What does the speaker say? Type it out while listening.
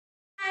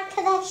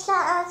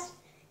arkadaşlar,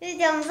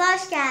 videomuza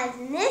hoş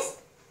geldiniz.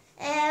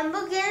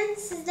 Bugün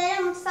sizlere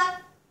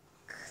mutfak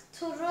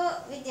turu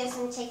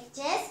videosunu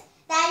çekeceğiz.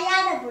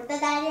 Derya da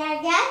burada. Derya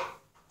gel.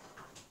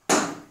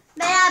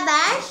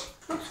 Beraber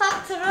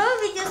mutfak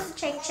turu videosu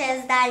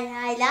çekeceğiz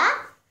Derya'yla.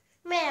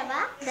 Merhaba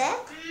de.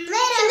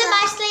 Merhaba. Şimdi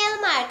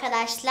başlayalım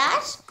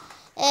arkadaşlar.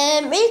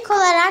 İlk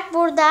olarak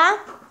burada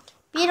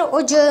bir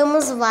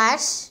ocağımız var.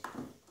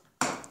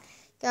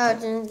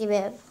 Gördüğünüz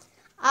gibi.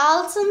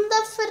 Altında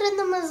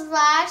fırınımız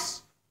var.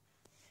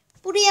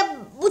 Buraya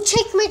bu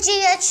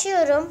çekmeceyi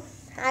açıyorum.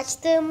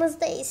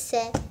 Açtığımızda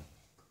ise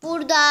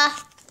burada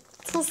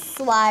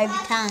tuz var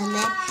bir tane.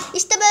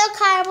 İşte böyle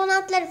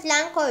karbonatları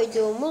falan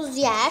koyduğumuz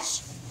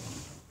yer.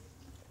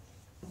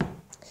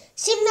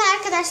 Şimdi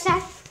arkadaşlar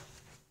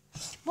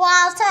bu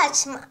altı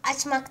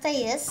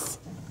açmaktayız.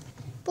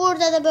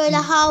 Burada da böyle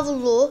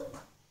havlu.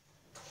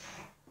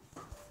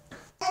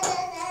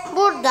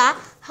 Burada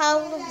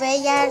havlu ve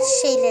yer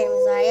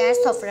şeylerimiz var. Yer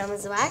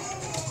soframız var.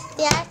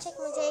 Diğer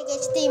çekmeceye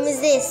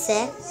geçtiğimizde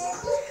ise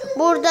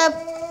burada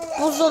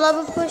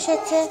buzdolabı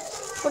poşeti,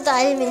 burada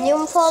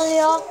alüminyum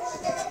folyo,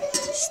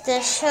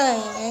 işte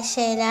şöyle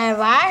şeyler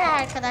var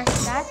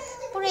arkadaşlar.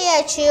 Burayı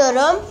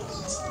açıyorum.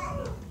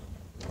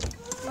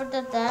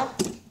 Burada da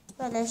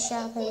böyle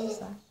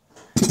eşyalarımız var.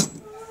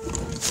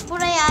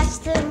 Burayı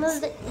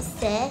açtığımızda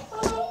ise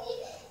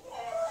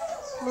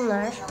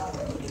bunlar.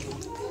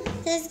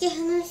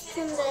 Tezgahın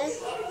üstünde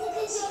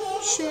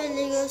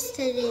şöyle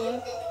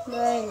göstereyim.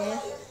 Böyle.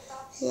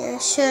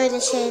 Yani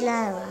şöyle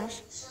şeyler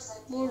var.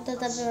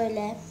 Burada da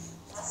böyle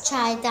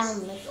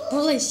çaydanlık,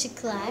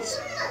 bulaşıklar.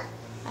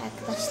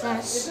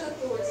 Arkadaşlar.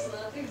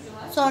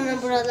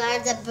 Sonra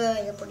buralarda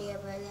böyle,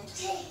 buraya böyle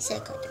şey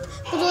koyduk.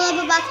 Bu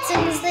dolaba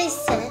baktığımızda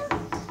ise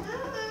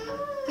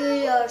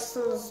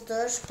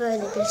görüyorsunuzdur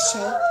böyle bir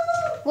şey.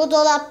 Bu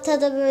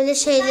dolapta da böyle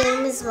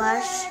şeylerimiz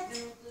var.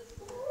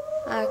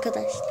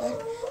 Arkadaşlar.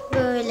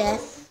 Böyle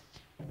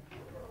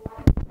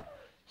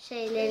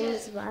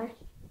şeylerimiz var.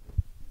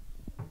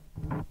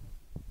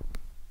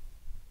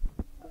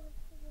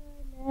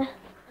 Böyle.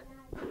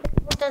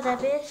 Burada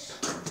da bir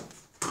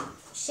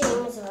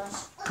şeyimiz var.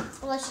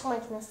 Bulaşık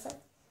makinesi.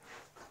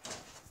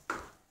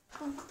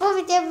 Bu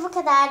video bu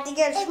kadardı.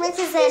 Görüşmek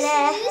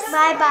üzere.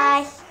 Bay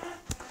bay.